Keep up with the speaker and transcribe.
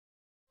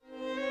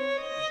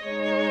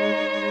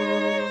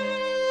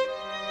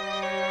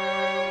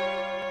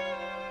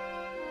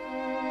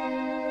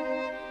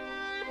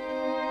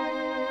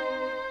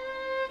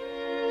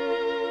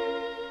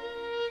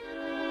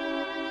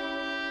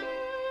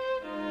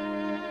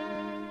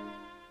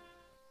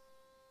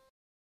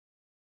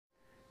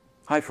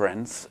Hi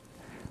friends,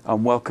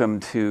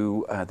 welcome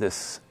to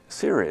this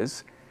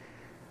series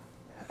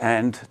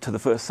and to the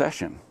first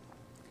session.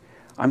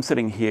 I'm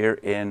sitting here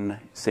in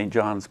St.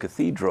 John's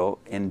Cathedral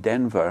in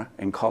Denver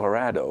in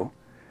Colorado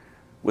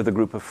with a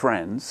group of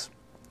friends,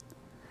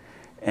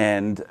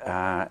 and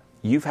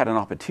you've had an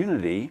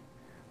opportunity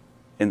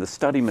in the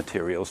study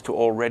materials to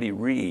already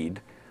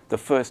read the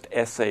first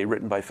essay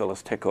written by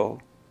Phyllis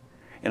Tickle.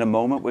 In a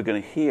moment we're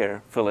going to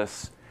hear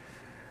Phyllis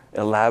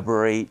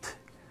elaborate,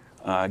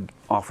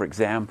 offer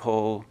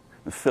example,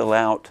 fill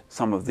out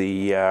some of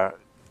the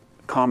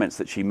comments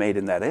that she made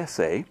in that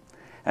essay.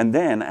 And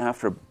then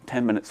after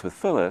 10 minutes with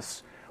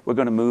Phyllis, we're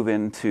going to move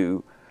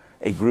into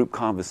a group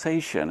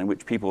conversation in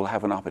which people will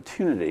have an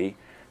opportunity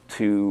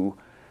to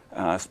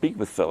speak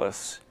with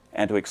Phyllis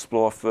and to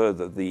explore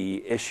further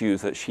the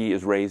issues that she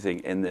is raising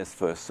in this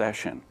first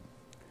session.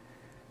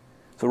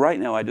 So right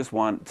now I just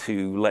want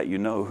to let you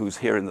know who's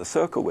here in the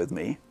circle with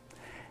me,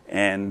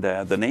 and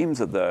the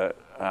names of the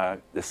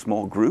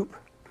small group,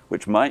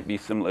 which might be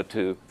similar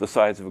to the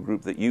size of a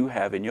group that you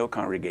have in your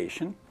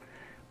congregation,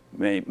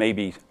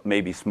 maybe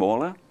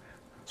smaller.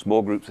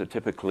 Small groups are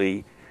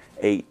typically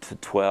 8 to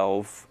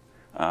 12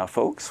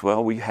 folks.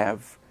 Well, we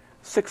have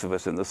 6 of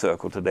us in the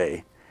circle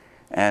today.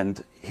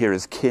 And here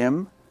is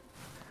Kim,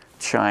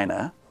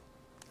 China,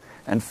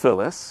 and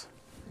Phyllis.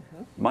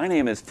 My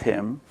name is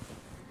Tim,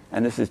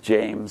 and this is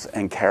James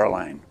and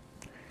Caroline.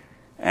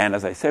 And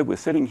as I said, we're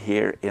sitting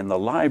here in the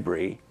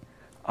library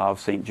of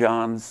St.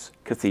 John's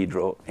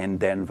Cathedral in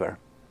Denver.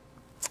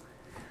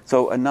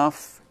 So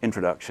enough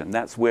introduction.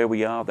 That's where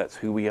we are, that's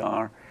who we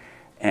are,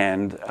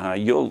 and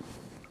you'll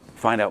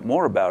find out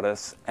more about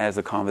us as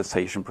the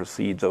conversation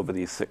proceeds over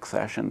these 6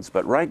 sessions.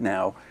 But right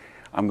now,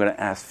 I'm going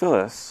to ask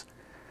Phyllis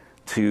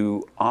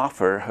to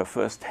offer her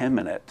first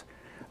 10-minute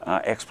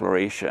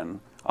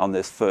exploration on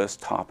this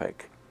first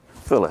topic.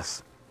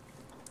 Phyllis.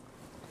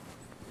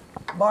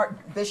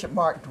 Bishop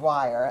Mark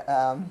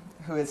Dwyer,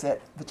 who is at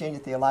Virginia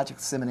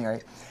Theological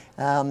Seminary,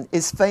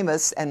 is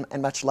famous and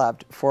much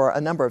loved for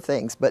a number of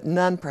things, but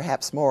none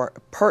perhaps more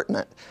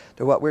pertinent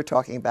to what we're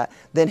talking about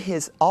than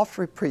his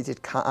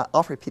oft-repeated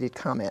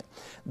comment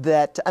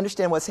that to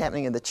understand what's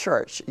happening in the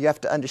church, you have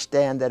to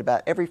understand that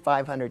about every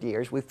 500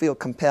 years we feel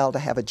compelled to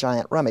have a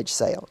giant rummage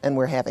sale, and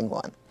we're having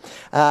one.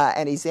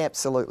 And he's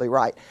absolutely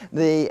right.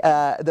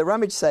 The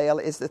rummage sale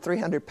is the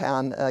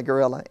 300-pound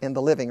gorilla in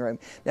the living room.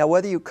 Now,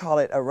 whether you call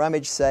it a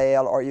rummage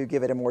sale or you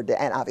give it a more,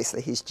 and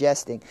obviously he's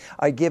jesting,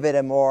 or give it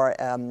a more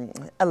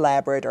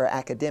elaborate or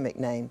academic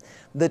name,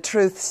 the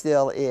truth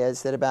still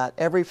is that about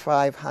every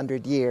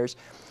 500 years,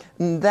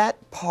 that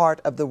part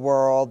of the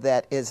world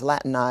that is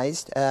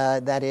Latinized,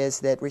 that is,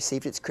 that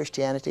received its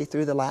Christianity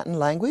through the Latin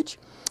language,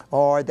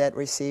 or that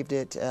received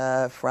it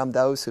from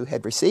those who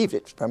had received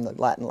it from the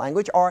Latin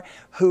language, or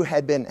who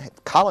had been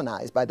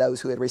colonized by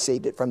those who had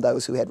received it from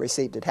those who had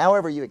received it,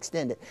 however you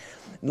extend it.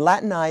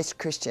 Latinized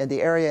Christian,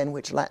 the area in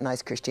which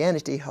Latinized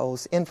Christianity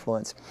holds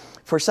influence,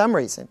 for some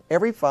reason,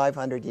 every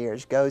 500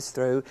 years goes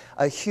through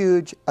a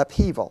huge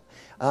upheaval.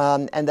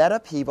 And that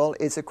upheaval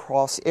is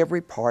across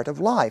every part of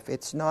life.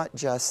 It's not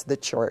just the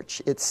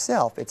church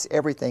itself. It's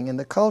everything in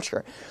the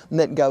culture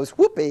that goes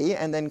whoopee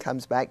and then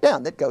comes back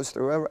down, that goes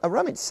through a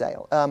rummage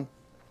sale.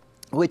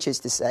 Which is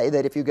to say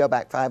that if you go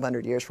back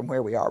 500 years from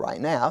where we are right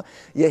now,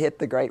 you hit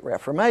the Great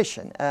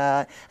Reformation.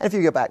 And if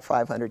you go back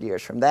 500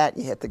 years from that,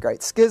 you hit the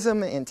Great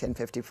Schism in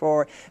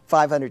 1054.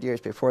 500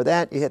 years before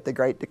that, you hit the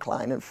Great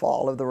Decline and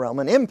Fall of the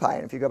Roman Empire.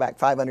 And if you go back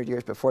 500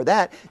 years before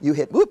that, you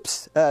hit,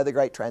 the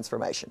Great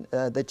Transformation,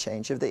 the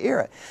change of the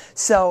era.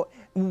 So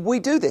we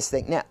do this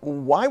thing. Now,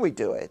 why we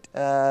do it,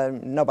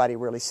 nobody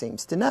really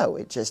seems to know.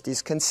 It just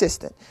is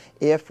consistent.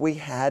 If we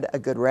had a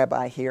good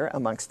rabbi here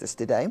amongst us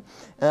today,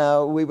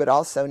 we would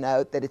also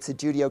note that it's a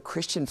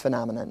Judeo-Christian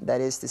phenomenon.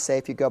 That is to say,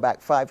 if you go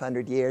back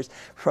 500 years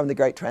from the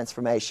Great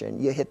Transformation,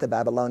 you hit the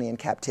Babylonian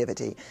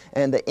captivity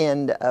and the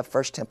end of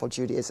First Temple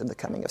Judaism, the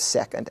coming of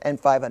Second. And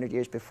 500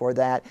 years before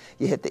that,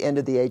 you hit the end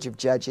of the Age of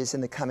Judges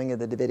and the coming of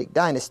the Davidic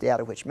dynasty, out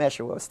of which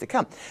Meshach was to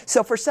come.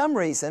 So for some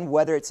reason,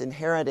 whether it's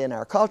inherent in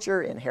our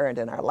culture, inherent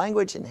in our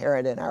language,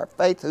 inherent in our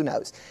faith, who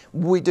knows,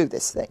 we do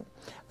this thing.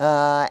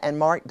 And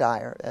Mark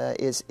Dwyer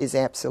is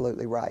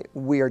absolutely right.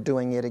 We are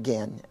doing it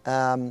again.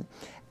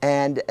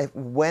 And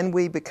when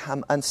we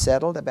become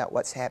unsettled about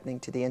what's happening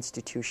to the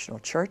institutional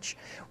church,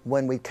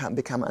 when we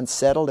become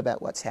unsettled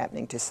about what's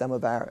happening to some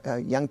of our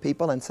young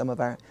people and some of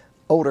our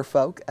older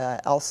folk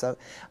also,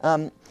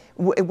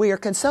 we are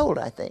consoled,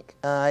 I think,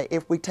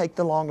 if we take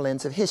the long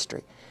lens of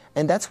history.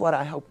 And that's what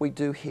I hope we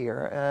do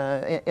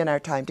here in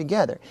our time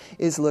together,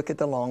 is look at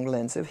the long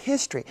lens of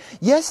history.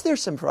 Yes,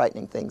 there's some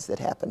frightening things that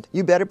happened.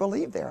 You better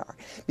believe there are.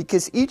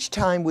 Because each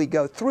time we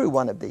go through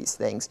one of these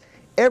things,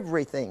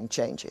 everything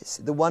changes.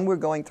 The one we're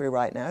going through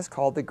right now is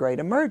called the Great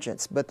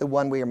Emergence, but the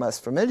one we are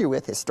most familiar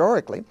with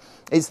historically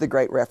is the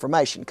Great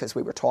Reformation, because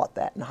we were taught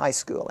that in high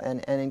school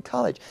and in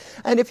college.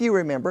 And if you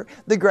remember,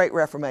 the Great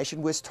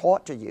Reformation was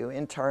taught to you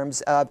in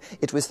terms of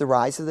it was the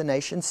rise of the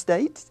nation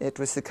state, it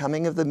was the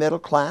coming of the middle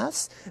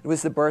class, it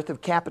was the birth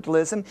of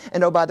capitalism,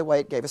 and oh, by the way,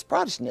 it gave us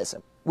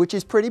Protestantism, which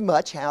is pretty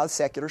much how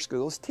secular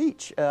schools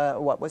teach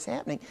what was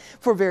happening,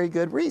 for very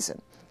good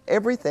reason.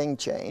 Everything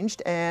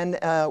changed, and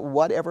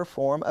whatever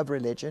form of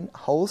religion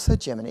holds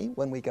hegemony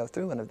when we go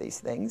through one of these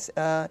things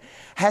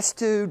has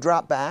to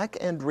drop back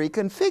and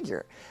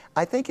reconfigure.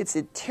 I think it's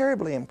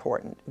terribly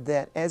important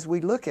that as we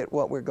look at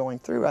what we're going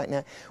through right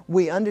now,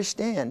 we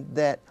understand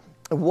that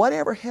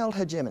whatever held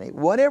hegemony,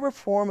 whatever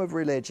form of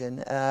religion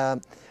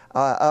of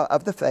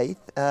the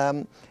faith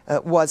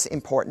was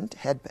important,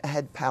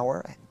 had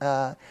power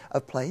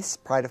of place,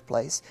 pride of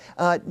place,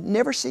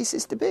 never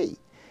ceases to be.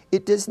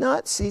 It does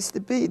not cease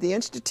to be. The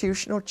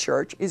institutional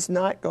church is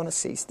not going to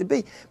cease to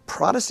be.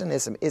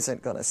 Protestantism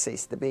isn't going to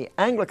cease to be.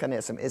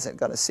 Anglicanism isn't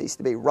going to cease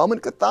to be. Roman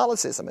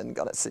Catholicism isn't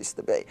going to cease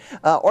to be.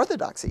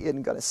 Orthodoxy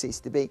isn't going to cease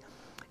to be.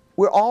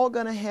 We're all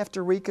going to have to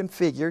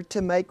reconfigure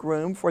to make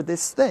room for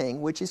this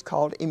thing, which is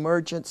called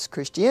Emergence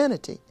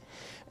Christianity.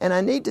 And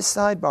I need to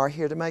sidebar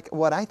here to make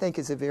what I think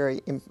is a very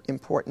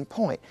important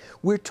point.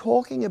 We're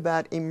talking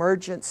about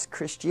Emergence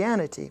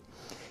Christianity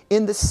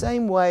in the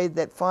same way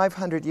that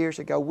 500 years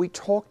ago we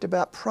talked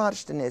about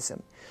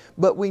Protestantism,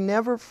 but we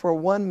never for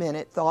 1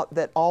 minute thought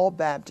that all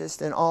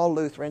Baptists and all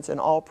Lutherans and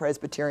all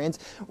Presbyterians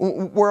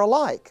were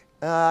alike.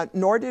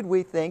 Nor did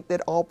we think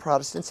that all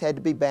Protestants had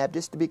to be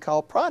Baptists to be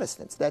called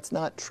Protestants. That's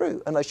not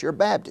true, unless you're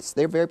Baptist.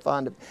 They're very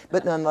fond of it,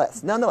 but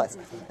nonetheless.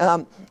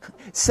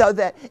 So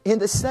that in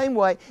the same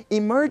way,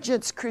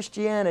 Emergence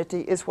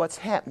Christianity is what's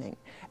happening.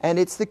 And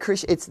it's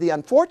the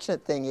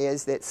unfortunate thing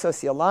is that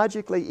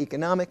sociologically,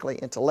 economically,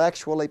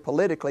 intellectually,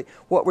 politically,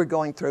 what we're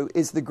going through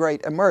is the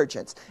Great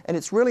Emergence. And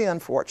it's really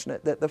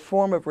unfortunate that the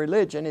form of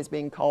religion is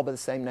being called by the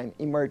same name,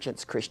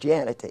 Emergence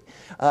Christianity.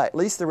 At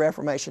least the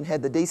Reformation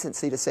had the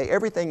decency to say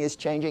everything is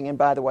changing, and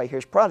by the way,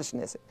 here's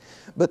Protestantism.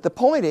 But the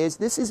point is,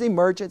 this is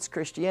Emergence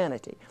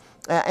Christianity.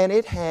 And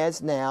it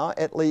has now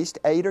at least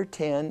 8 or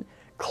 10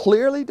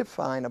 clearly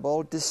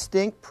definable,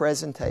 distinct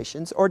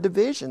presentations or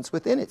divisions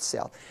within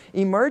itself.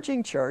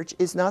 Emerging church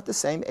is not the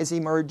same as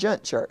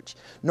emergent church,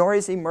 nor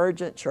is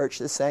emergent church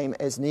the same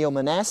as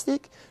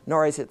neo-monastic,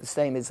 nor is it the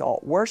same as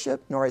alt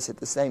worship, nor is it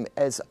the same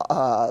as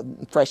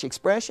fresh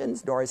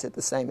expressions, nor is it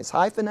the same as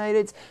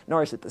hyphenated,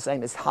 nor is it the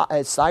same as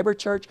cyber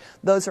church.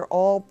 Those are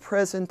all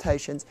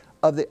presentations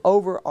of the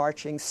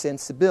overarching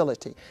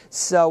sensibility.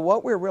 So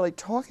what we're really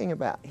talking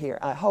about here,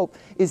 I hope,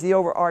 is the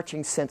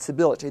overarching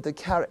sensibility, the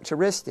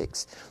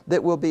characteristics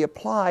that will be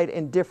applied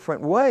in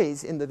different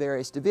ways in the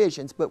various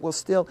divisions, but will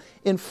still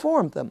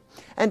inform them.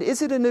 And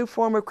is it a new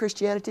form of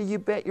Christianity? You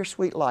bet your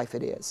sweet life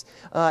it is.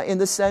 In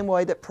the same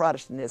way that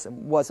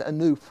Protestantism was a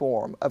new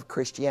form of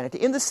Christianity,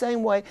 in the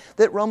same way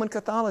that Roman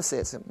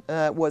Catholicism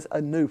was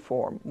a new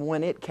form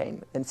when it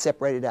came and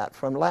separated out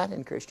from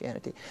Latin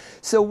Christianity.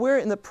 So we're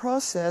in the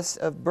process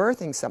of birthing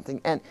something,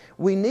 and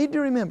we need to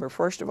remember,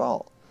 first of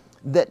all,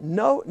 that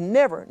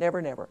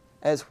never,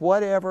 as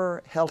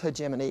whatever held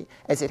hegemony,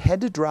 as it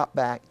had to drop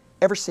back,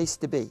 ever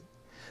ceased to be.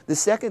 The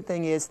second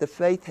thing is the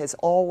faith has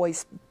always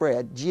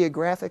spread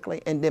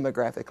geographically and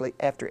demographically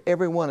after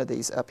every one of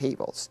these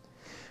upheavals.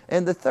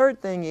 And the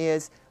third thing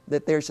is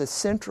that there's a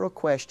central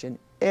question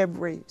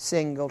every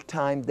single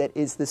time that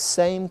is the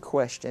same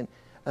question.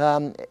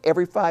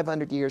 Every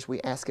 500 years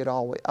we ask it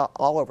all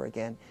over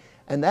again.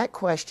 And that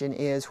question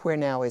is, where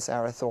now is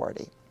our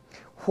authority?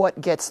 What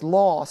gets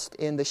lost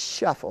in the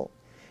shuffle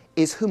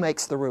is who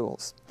makes the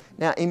rules.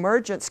 Now,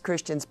 emergence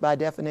Christians, by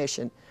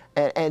definition,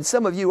 and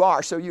some of you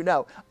are, so you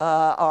know,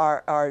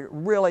 are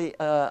really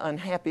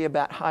unhappy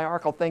about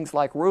hierarchical things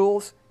like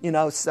rules,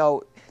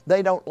 so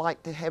they don't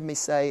like to have me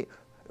say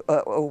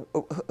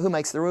who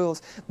makes the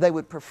rules. They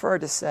would prefer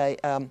to say,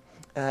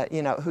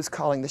 who's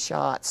calling the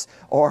shots,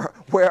 or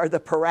where are the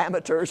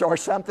parameters, or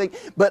something.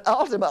 But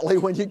ultimately,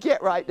 when you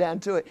get right down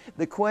to it,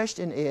 the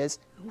question is,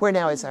 where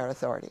now is our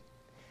authority?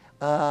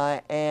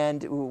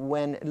 And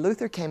when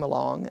Luther came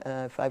along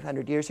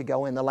 500 years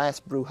ago in the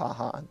last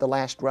brouhaha, the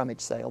last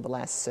Rummage sale, the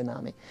last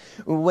tsunami,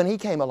 when he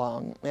came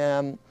along,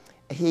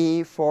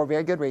 he, for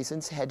very good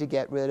reasons, had to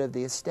get rid of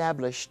the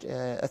established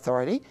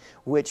authority,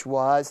 which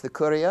was the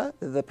Curia,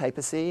 the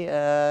papacy,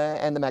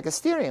 and the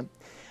magisterium.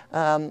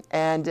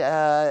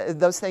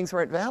 Those things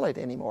weren't valid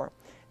anymore.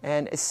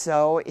 And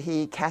so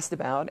he cast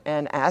about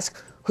and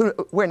asked,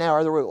 where now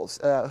are the rules?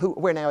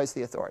 Where now is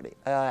the authority?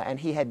 And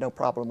he had no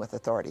problem with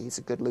authority. He's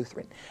a good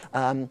Lutheran.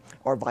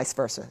 Or vice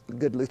versa.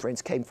 Good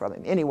Lutherans came from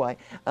him. Anyway,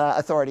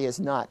 authority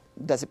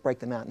doesn't break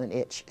them out in an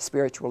itch,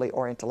 spiritually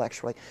or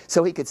intellectually.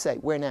 So he could say,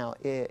 where now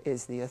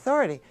is the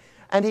authority?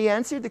 And he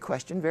answered the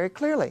question very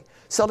clearly.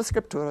 Sola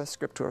scriptura,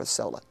 scriptura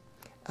sola.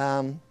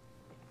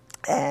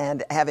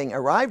 And having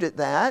arrived at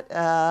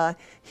that,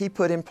 he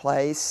put in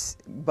place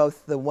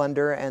both the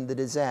wonder and the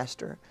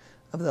disaster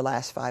of the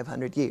last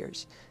 500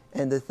 years.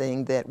 and the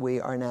thing that we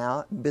are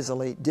now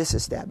busily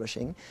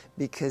disestablishing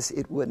because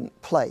it wouldn't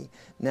play.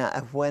 Now,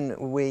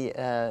 when we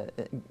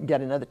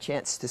get another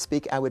chance to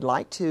speak, I would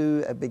like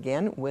to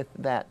begin with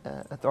that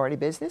authority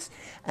business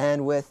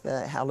and with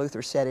how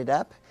Luther set it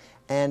up.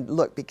 And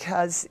look,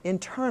 because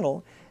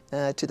internal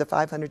to the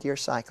 500-year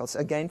cycles,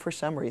 again for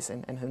some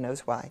reason, and who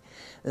knows why,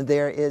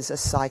 there is a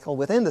cycle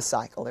within the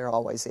cycle. There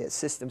always is.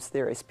 Systems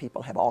theorists,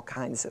 people have all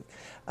kinds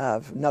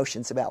of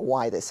notions about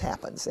why this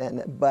happens,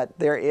 but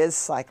there is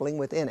cycling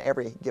within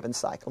every given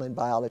cycle in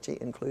biology,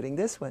 including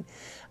this one.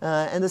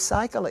 And the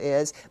cycle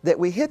is that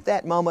we hit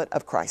that moment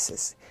of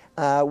crisis.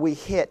 We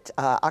hit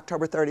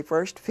October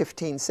 31st,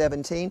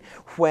 1517,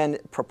 when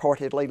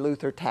purportedly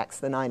Luther tacks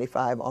the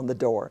 95 on the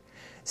door.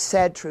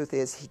 Sad truth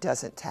is he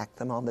doesn't tack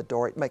them on the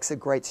door. It makes a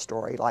great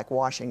story, like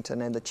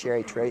Washington and the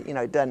cherry tree. You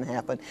know, it doesn't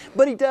happen.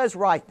 But he does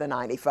write the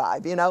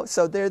 95, you know,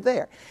 so they're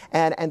there.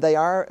 And they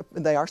are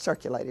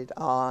circulated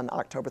on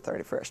October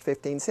 31st,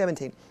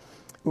 1517.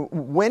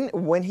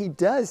 When he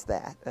does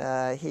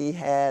that, he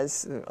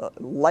has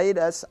laid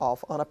us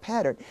off on a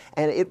pattern,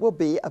 and it will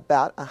be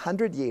about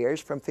 100 years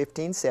from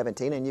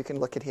 1517, and you can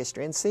look at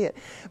history and see it,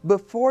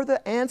 before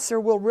the answer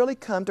will really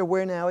come to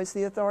where now is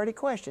the authority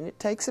question. It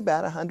takes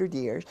about 100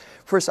 years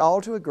for us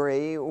all to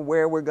agree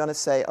where we're going to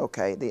say,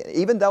 okay,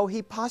 even though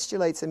he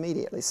postulates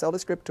immediately, sola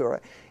scriptura,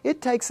 it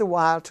takes a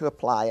while to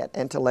apply it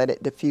and to let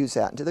it diffuse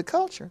out into the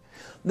culture.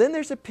 Then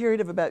there's a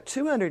period of about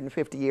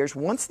 250 years,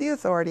 once the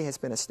authority has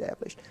been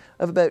established,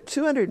 of about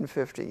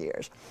 250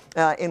 years,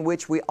 in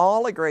which we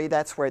all agree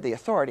that's where the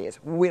authority is.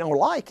 We don't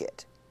like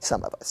it,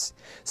 some of us.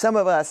 Some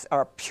of us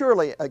are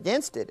purely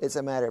against it, as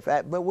a matter of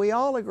fact, but we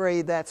all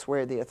agree that's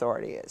where the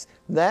authority is.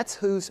 That's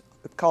who's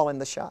calling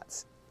the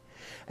shots.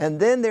 And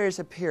then there's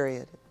a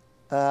period,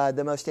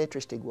 the most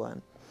interesting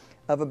one,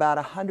 of about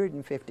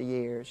 150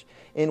 years,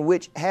 in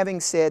which, having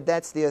said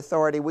that's the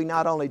authority, we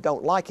not only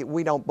don't like it,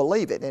 we don't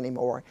believe it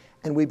anymore,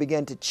 and we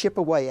begin to chip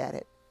away at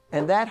it.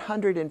 And that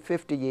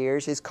 150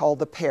 years is called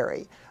the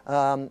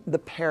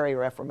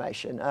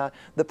Peri-Reformation,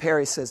 the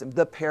Peri-Schism,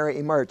 the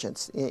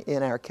Peri-Emergence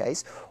in our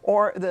case,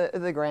 or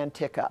the Grand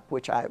Tick-Up,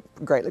 which I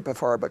greatly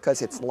prefer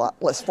because it's a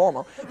lot less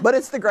formal, but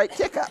it's the Great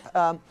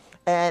Tick-Up.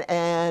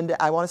 And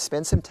I want to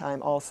spend some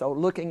time also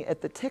looking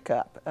at the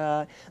tick-up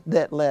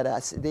that led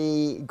us.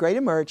 The Great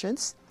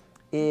Emergence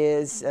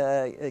is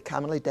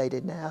commonly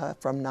dated now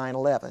from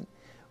 9/11.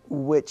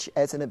 Which,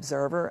 as an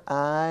observer,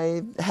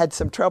 I had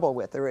some trouble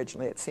with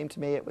originally. It seemed to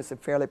me it was a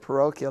fairly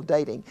parochial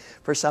dating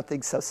for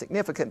something so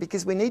significant,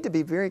 because we need to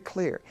be very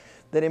clear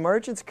that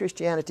Emergence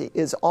Christianity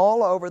is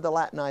all over the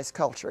Latinized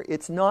culture.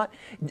 It's not,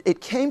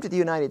 it came to the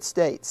United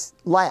States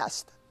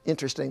last,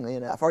 interestingly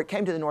enough, or it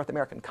came to the North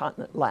American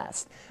continent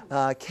last.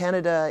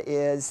 Canada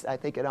is, I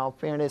think in all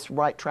fairness,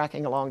 right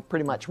tracking along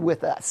pretty much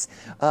with us.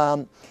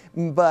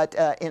 But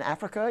in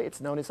Africa, it's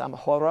known as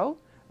Amahoro.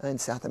 In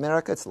South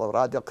America, it's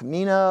Lora del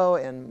Camino.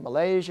 In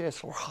Malaysia,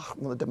 it's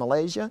Lora de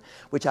Malaysia,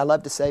 which I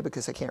love to say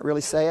because I can't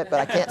really say it,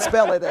 but I can't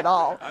spell it at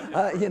all.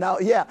 You know,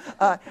 yeah.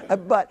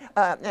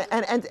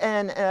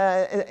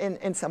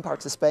 In some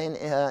parts of Spain,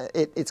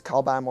 it's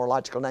called by a more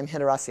logical name,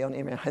 Generación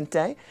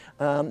Emergente,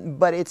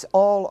 but it's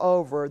all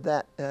over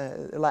that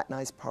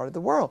Latinized part of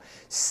the world.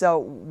 So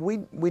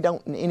we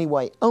don't in any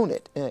way own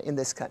it in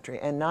this country.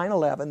 And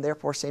 9/11,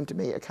 therefore, seemed to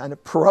me a kind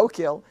of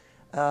parochial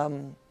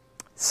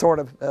sort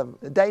of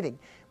dating.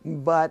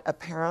 But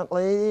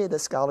apparently, the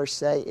scholars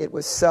say it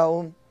was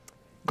so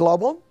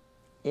global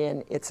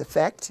in its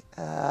effect.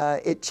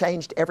 It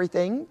changed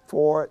everything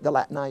for the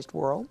Latinized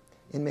world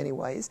in many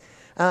ways.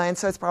 And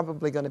so it's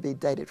probably going to be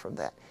dated from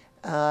that.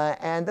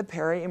 And the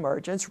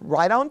Peri-Emergence,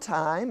 right on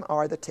time,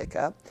 or the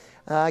tick-up,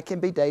 can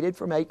be dated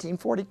from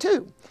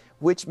 1842,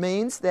 which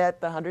means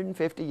that the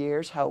 150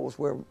 years holds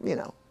were, you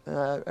know,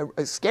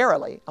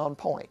 scarily on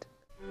point.